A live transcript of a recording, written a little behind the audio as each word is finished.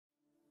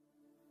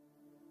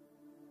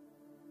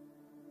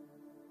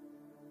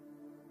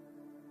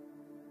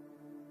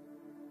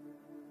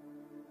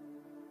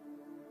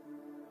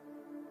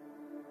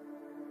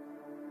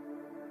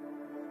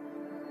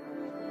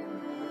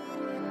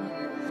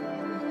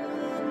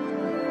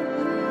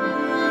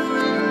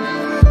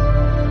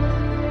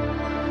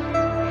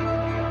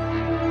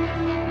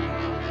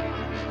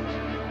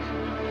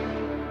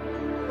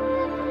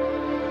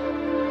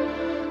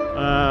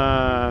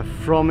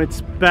from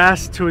its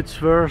best to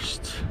its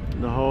worst,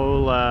 the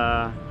whole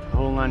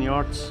 9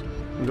 yards.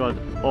 We got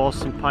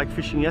awesome pike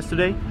fishing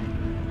yesterday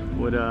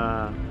with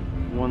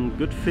one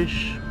good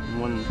fish,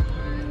 one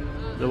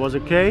that was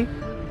okay,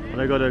 but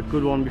I got a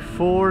good one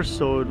before,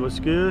 so it was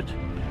good.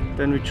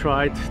 Then we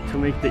tried to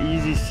make the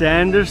easy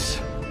Zanders,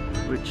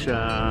 which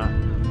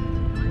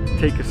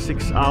take us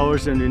 6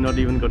 hours and we not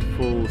even got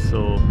full,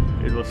 so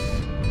it was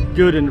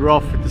good and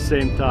rough at the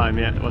same time.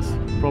 Yeah, it was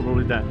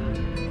probably the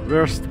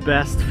worst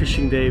best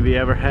fishing day we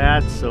ever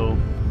had. So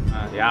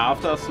yeah,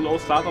 after a slow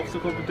start of the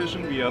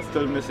competition we are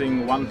still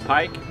missing one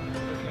pike,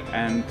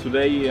 and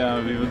today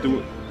we will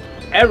do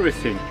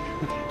everything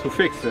to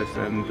fix this,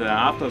 and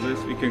after this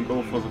we can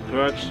go for the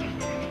perch.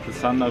 The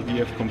Zander we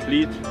have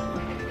complete,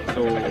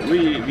 so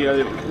we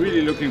are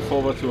really looking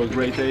forward to a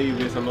great day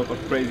with a lot of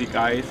crazy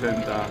guys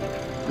and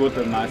good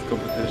and nice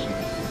competition.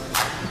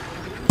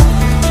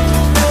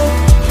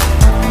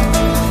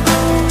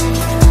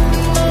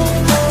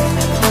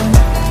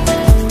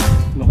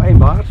 Nog één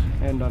baard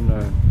en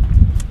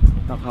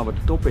dan gaan we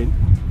de top in.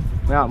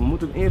 Maar ja, we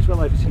moeten hem eerst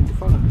wel even zien te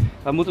vangen.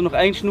 We moeten nog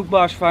 1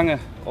 snoekbaars vangen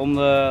om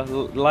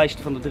de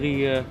lijst van de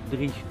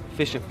drie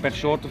vissen per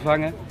soort te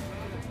vangen.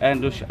 En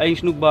dus 1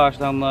 snoekbaars,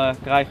 dan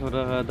krijgen we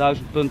er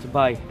 1000 punten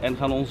bij en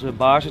gaan onze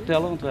baarzen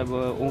tellen, want we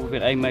hebben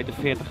ongeveer 1,40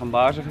 meter aan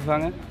baarzen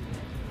gevangen.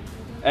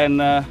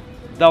 En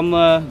dan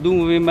doen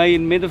we weer mee in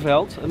het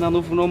middenveld en dan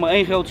hoeven we nog maar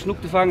 1 grote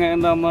snoek te vangen en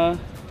dan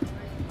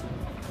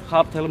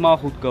gaat het helemaal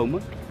goed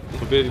komen. Ik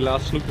probeer die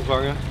laatste snoek te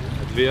vangen.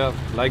 Het weer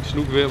lijkt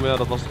snoekweer, maar ja,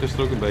 dat was het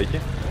gisteren ook een beetje.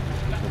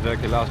 Dat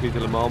werkt helaas niet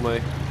helemaal mee,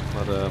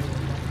 maar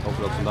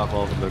hopen dat het vandaag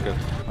wel gaat lukken.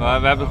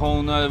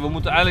 We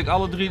moeten eigenlijk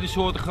alle 3 de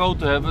soorten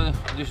grootte hebben,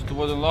 dus het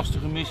wordt een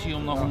lastige missie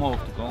om nog omhoog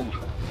te komen.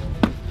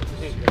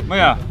 Maar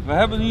ja, we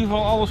hebben in ieder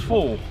geval alles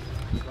vol.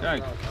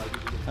 Kijk,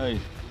 hey.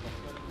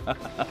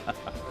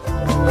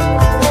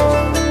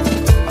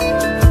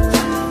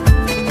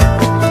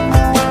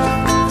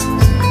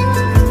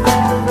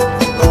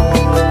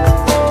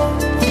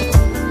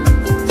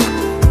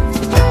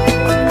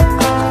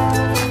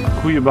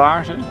 Goede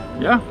baarzen,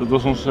 ja, dat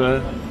was ons.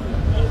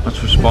 Dat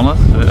is spannend.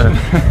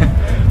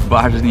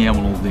 Baard is niet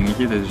helemaal ons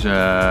dingetje, dus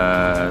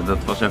dat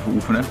was even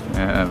oefenen.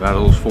 We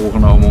hadden ons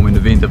voorgenomen om in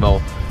de winter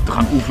wel te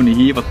gaan oefenen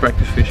hier, wat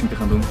practice fishing te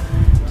gaan doen.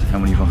 Dat is er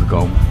helemaal niet van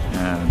gekomen.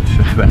 Dus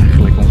we hebben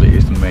eigenlijk onze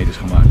eerste meters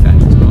gemaakt. Dat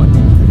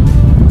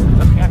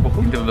ging eigenlijk wel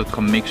goed. Ik denk dat we het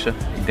gaan mixen.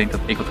 Ik denk dat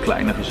ik wat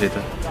kleiner ga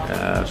zitten,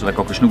 zodat ik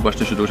ook een snoekbaars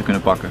tussendoor zou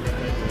kunnen pakken.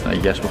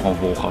 Jesper gewoon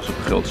vol gas op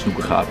de grote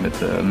snoeken gaat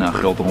met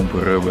grote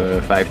hompen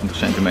rubber, 25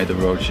 cm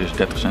roaches,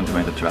 30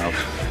 cm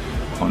 12.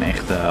 Gewoon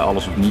echt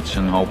alles of niets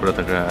en hopen dat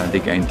er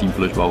dikke 1.10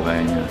 plus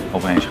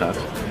overheen schuift.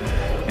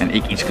 En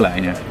ik iets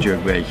kleiner,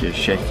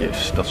 jerkbeetjes,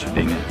 setjes, dat soort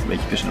dingen. Een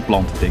beetje tussen de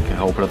planten tikken.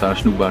 Hopen dat daar een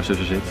snoekbaars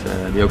tussen zit,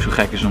 die ook zo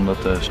gek is om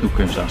dat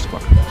snoekkunstaas te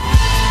pakken.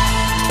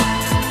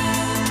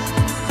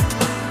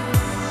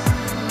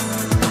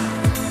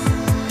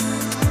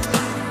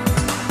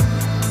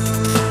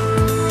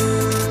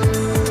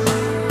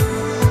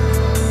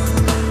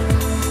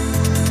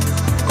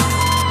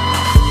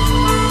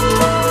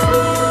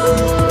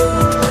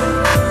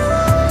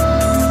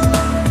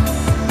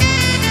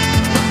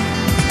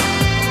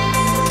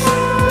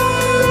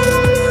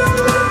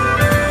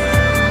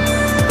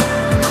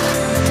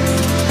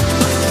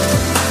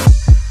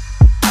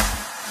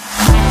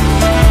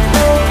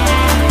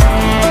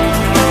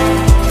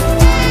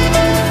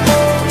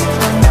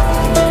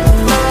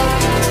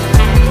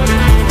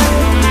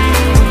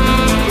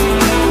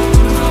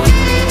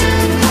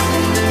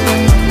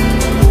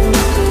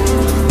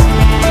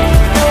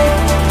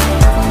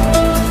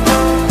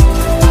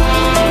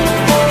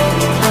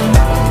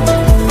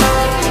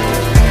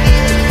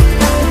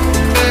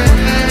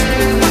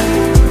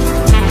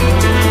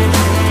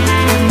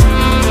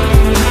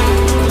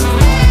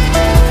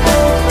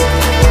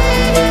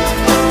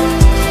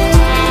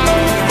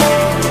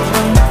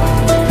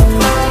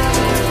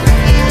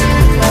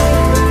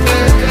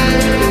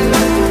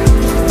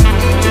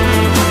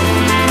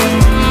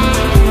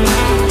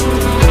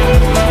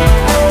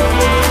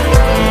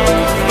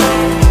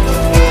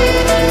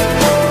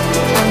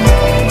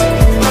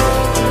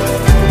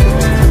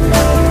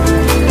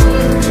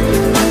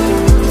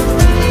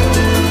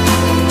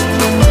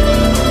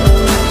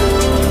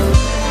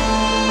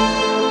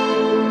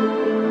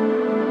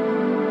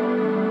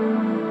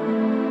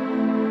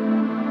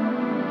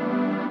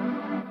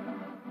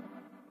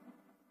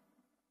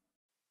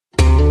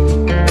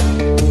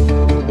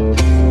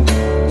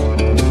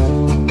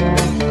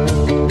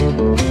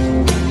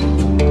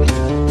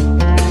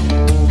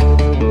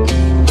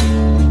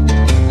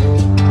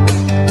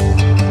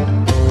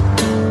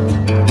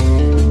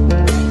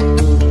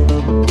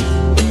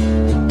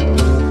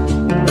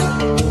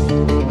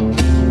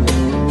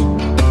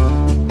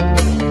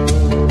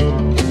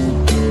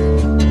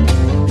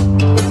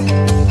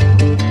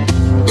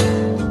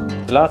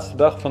 De laatste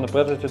dag van de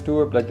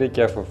Predatortour blijkt dit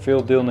jaar voor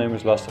veel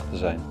deelnemers lastig te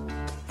zijn.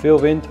 Veel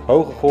wind,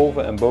 hoge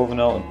golven en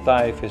bovenal een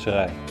taaie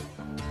visserij.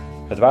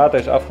 Het water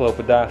is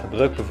afgelopen dagen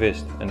druk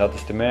bevist en dat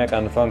is te merken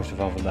aan de vangsten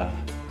van vandaag.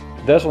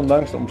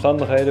 Desondanks de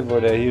omstandigheden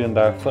worden er hier en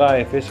daar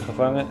fraaie vissen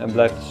gevangen en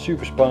blijft het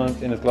super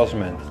spannend in het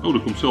klassement. Oh,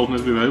 er komt zelf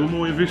net weer een hele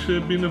mooie vis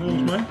binnen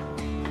volgens mij.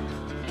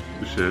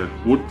 Dus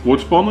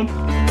wordt spannend.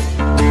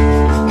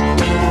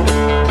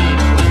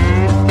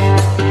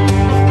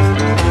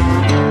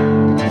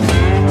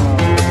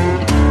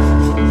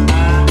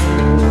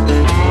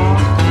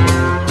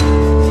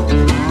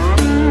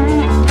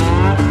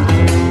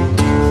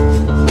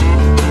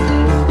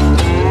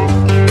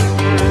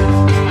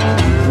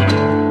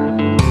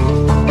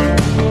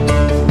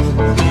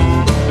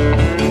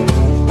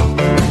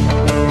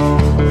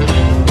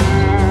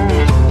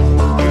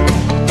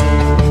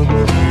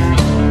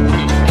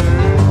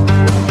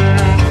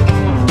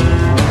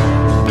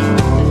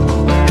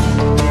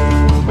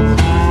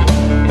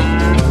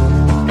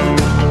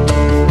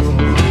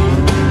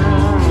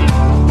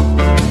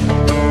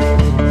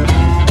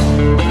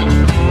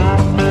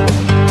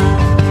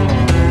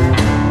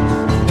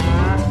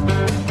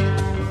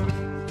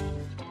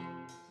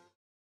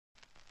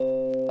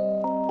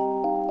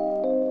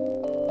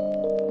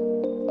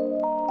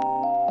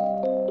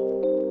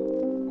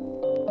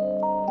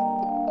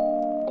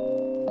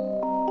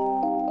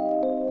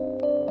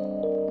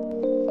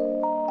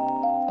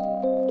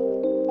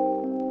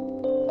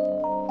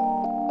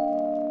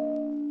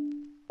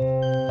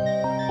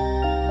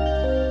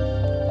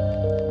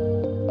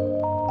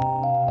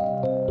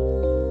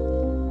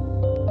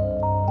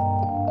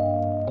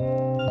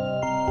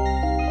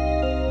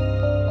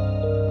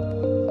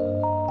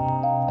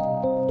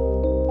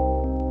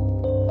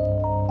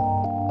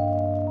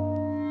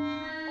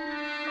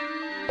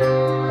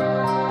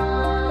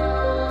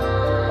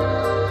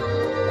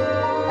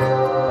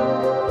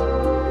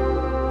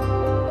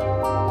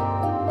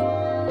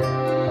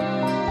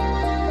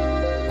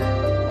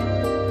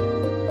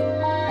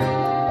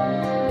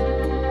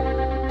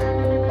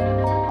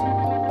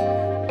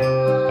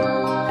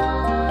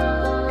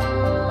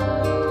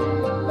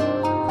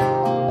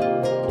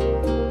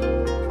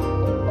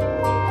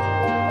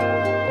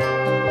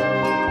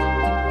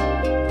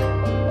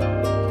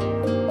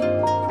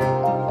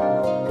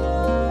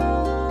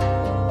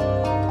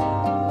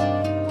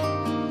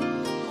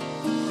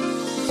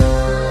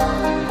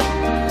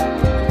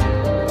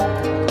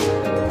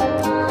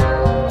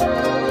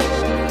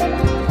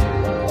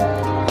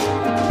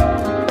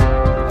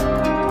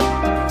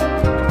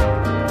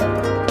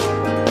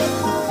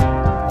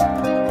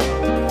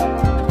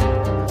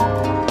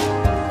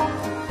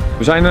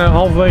 We zijn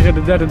halverwege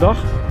de derde dag.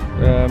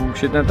 Ik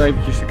zit net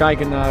eventjes te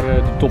kijken naar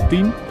de top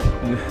 10.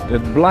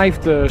 Het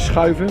blijft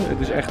schuiven, het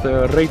is echt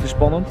rete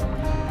spannend.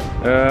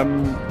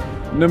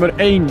 Nummer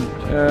 1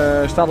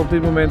 staat op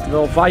dit moment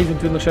wel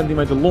 25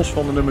 centimeter los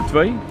van de nummer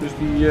 2. Dus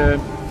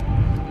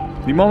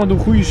die mannen doen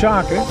goede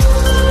zaken.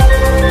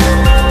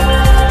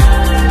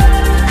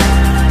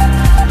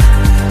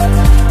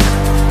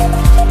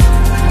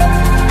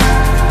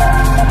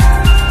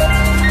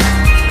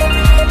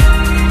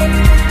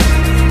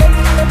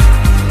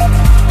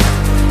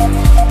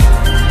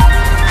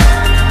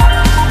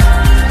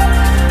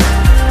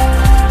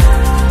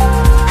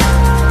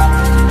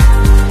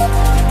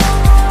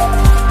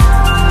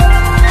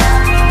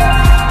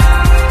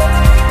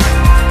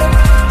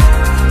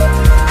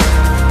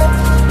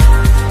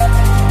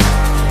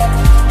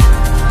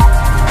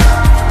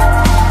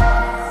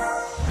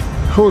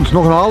 Goed,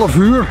 nog een half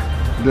uur.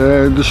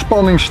 De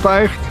spanning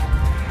stijgt.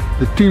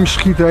 De teams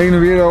schieten heen en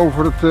weer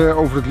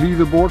over het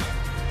leaderboard.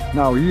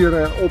 Nou,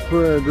 hier op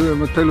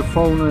mijn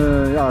telefoon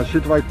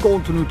zitten wij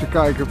continu te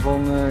kijken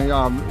van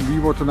wie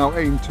wordt er nou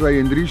 1, 2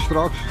 en 3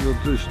 straks.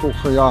 Dat is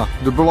toch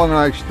de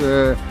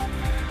belangrijkste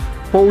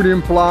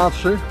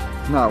podiumplaatsen.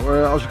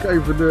 Nou, als ik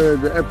even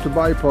de app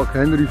erbij pak,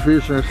 Henry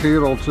Vis en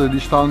Gerald die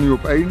staan nu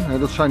op 1.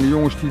 Dat zijn de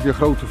jongens die de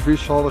grote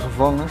vis hadden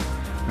gevangen.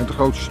 Met de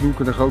grote snoek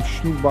en de grote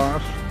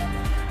snoekbaars.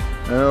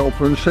 Op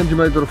een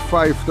centimeter of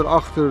 5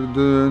 erachter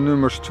de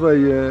nummers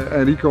 2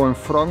 Enrico en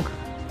Frank,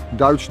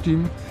 Duits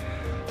team.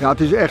 Ja, het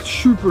is echt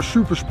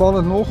super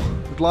spannend nog,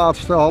 het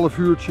laatste half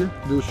uurtje.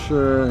 Dus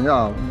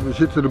we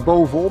zitten er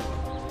bovenop.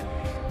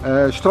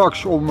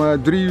 Straks om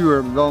 3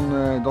 uur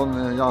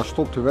dan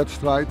stopt de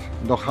wedstrijd.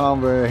 Dan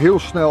gaan we heel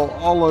snel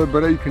alle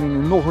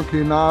berekeningen nog een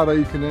keer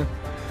narekenen.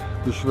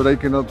 Dus we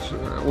rekenen dat,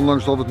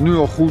 ondanks dat we het nu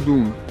al goed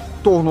doen,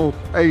 toch nog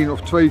 1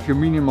 of 2 keer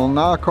minimaal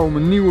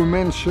nakomen. Nieuwe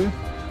mensen.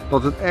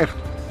 Dat het echt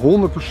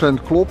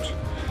 100% klopt.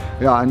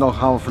 Ja, en dan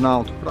gaan we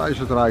vanavond de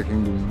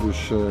prijsuitreiking doen.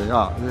 Dus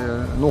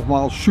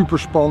nogmaals super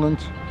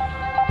spannend.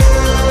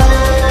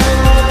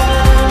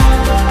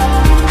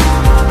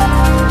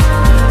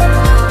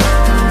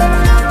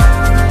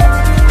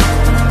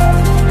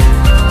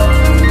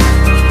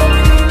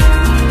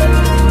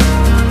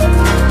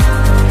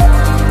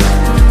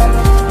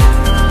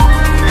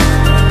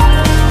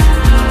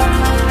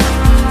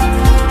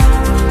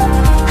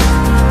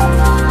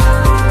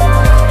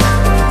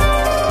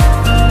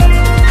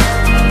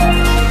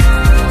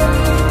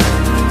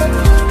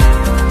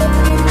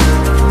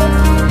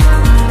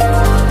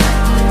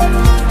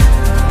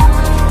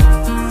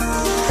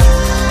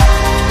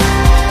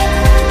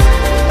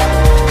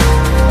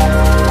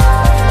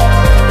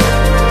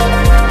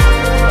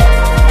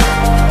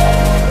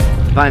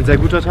 ein sehr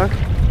guter Tag.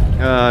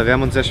 Wir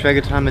haben uns sehr schwer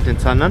getan mit den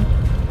Zandern.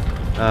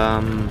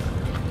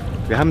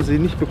 Wir haben sie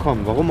nicht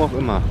bekommen, warum auch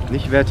immer.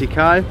 Nicht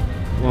vertikal.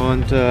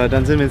 Und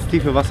dann sind wir ins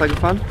tiefe Wasser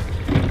gefahren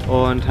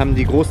und haben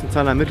die großen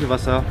Zander im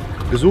Mittelwasser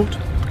gesucht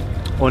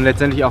und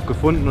letztendlich auch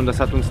gefunden, und das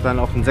hat uns dann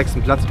auf den 6.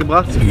 Platz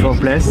gebracht. For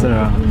place,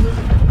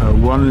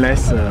 one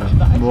less,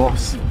 more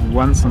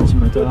 1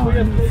 centimeter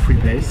in free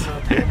place.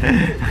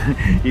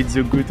 It's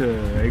a good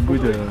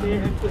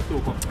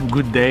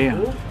day.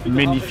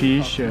 Many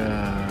fish,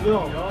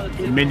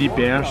 many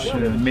perches,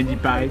 many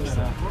pikes.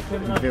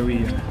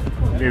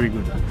 Very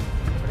good.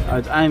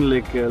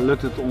 Uiteindelijk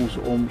lukt het ons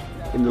om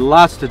in de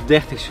laatste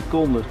 30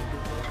 seconden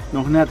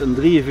nog net een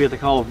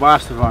 43,5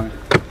 baars te vangen.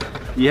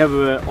 Die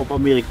hebben we op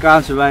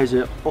Amerikaanse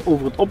wijze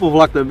over het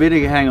oppervlak naar binnen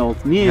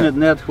gehengeld. Niet in het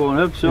net, gewoon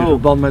hup zo. In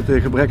verband met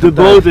de gebrek de aan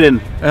tijd. boot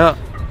in. Ja.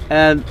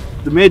 En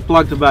de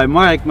meetplank erbij.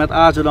 Mark met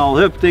aas en al,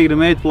 hup tegen de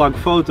meetplank,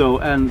 foto.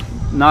 En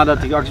nadat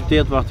hij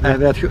geaccepteerd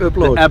werd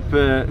geüpload. de app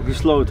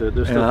gesloten.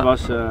 Dus dat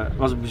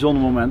was een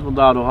bijzonder moment, want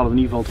daardoor hadden we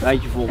in ieder geval het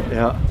rijtje vol.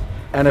 Ja.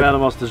 En verder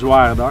was het een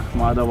zware dag,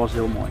 maar dat was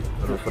heel mooi. We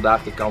hebben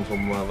vandaag de kans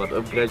om wat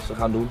upgrades te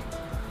gaan doen.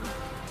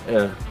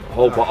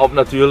 Hopen op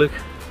natuurlijk.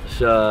 Dus,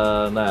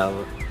 nou ja,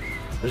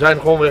 we zijn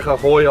gewoon weer gaan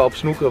gooien op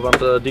snoeken, want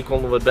die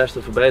konden we het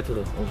beste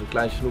verbeteren. Onze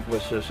kleinste snoek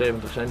was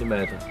 70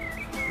 centimeter.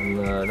 En,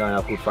 nou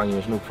ja, goed, vang je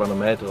een snoek van 1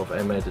 meter of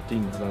 1,10 meter,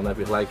 dan heb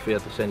je gelijk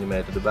 40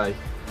 centimeter erbij.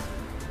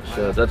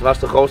 Dus dat was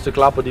de grootste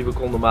klapper die we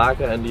konden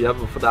maken en die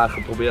hebben we vandaag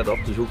geprobeerd op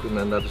te zoeken.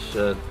 En dat is,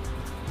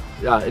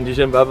 ja, in die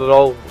zin, we hebben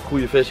wel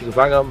goede vissen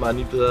gevangen, maar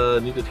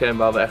niet hetgeen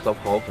waar we echt op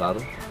gehoopt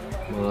hadden.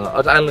 Maar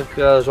uiteindelijk,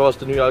 zoals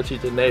het er nu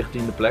uitziet, de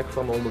 19e plek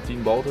van de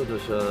 110 boten.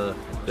 Dus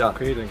ja,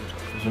 kun je denken.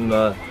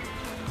 Dus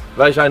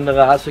wij zijn er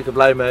hartstikke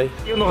blij mee.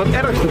 Hier nog het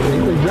ergste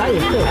vind dat jij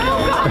het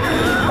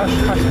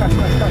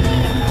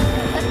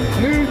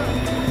nu!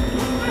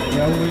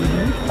 Ja, hoe wil je het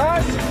nu?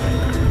 Pas!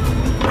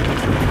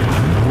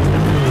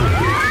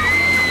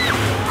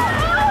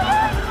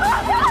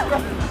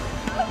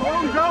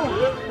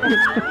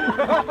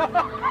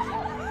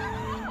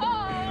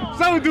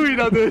 Zo doe je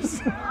dat dus!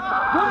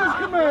 Dat is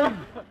gemeen!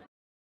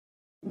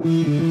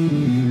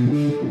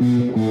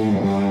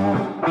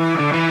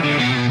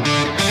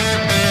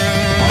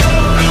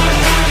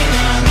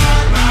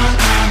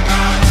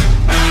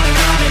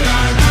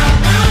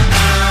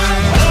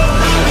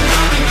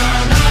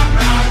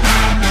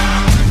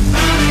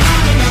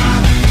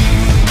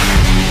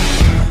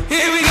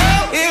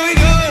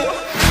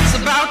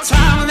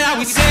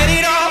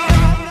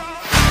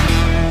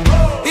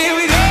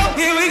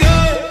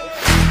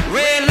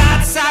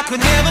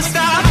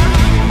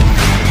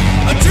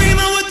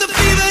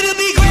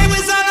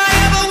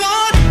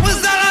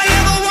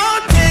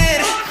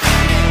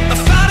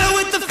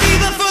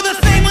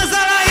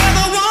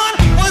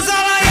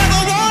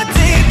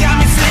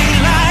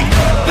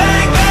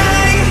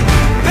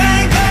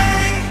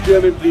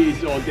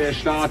 Please. Und der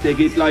Start, der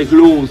geht gleich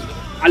los.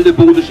 Alle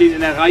Boote stehen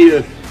in der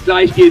Reihe.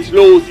 Gleich geht's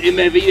los,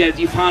 immer wieder.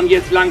 Sie fahren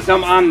jetzt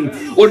langsam an.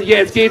 Und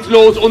jetzt geht's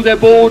los, unser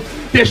Boot.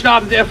 Der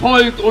Start ist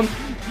erfolgt und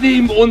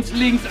neben uns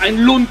links ein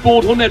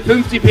Lundboot,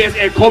 150 PS.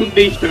 Er kommt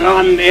nicht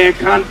ran, er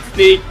kann's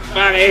nicht,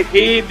 er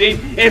geht nicht.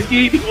 Es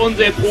geht nicht,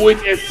 unser Boot,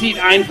 es zieht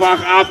einfach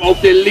ab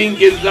auf der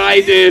linken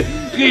Seite.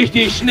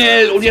 Richtig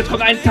schnell. Und jetzt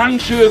kommt ein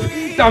Tankschiff.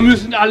 Da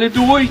müssen alle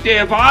durch.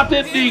 Der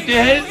wartet nicht,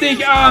 der hält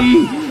nicht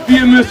an.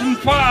 Wir müssen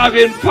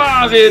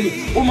fahren,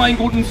 um einen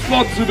guten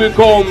Spot zu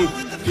bekommen.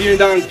 Vielen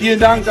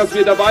Dank, dass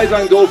wir dabei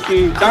sein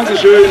durften.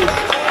 Dankeschön.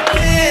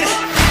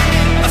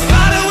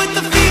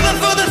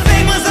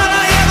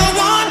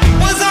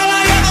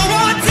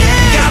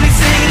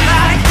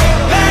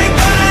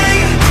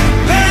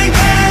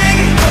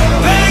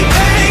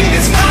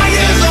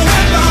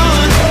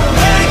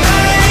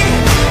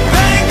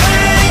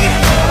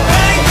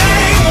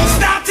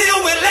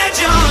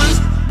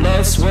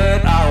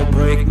 Sweat, I'll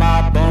break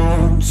my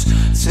bones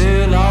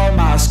till all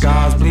my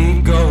scars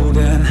bleed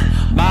golden.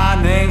 My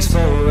name's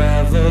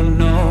forever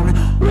known.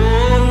 Whoa,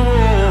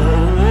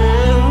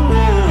 whoa,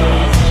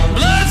 whoa.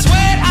 Blood,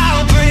 sweat,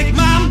 I'll break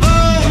my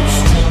bones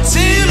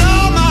till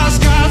all my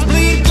scars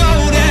bleed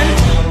golden.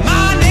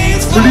 My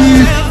name's forever known.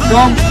 Please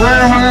come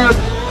forward,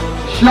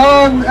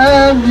 Sean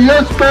and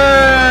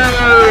Jesper.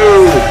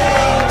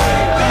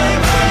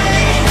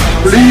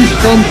 Please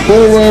come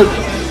forward.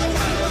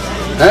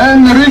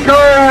 Enrico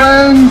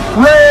and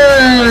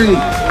Fred!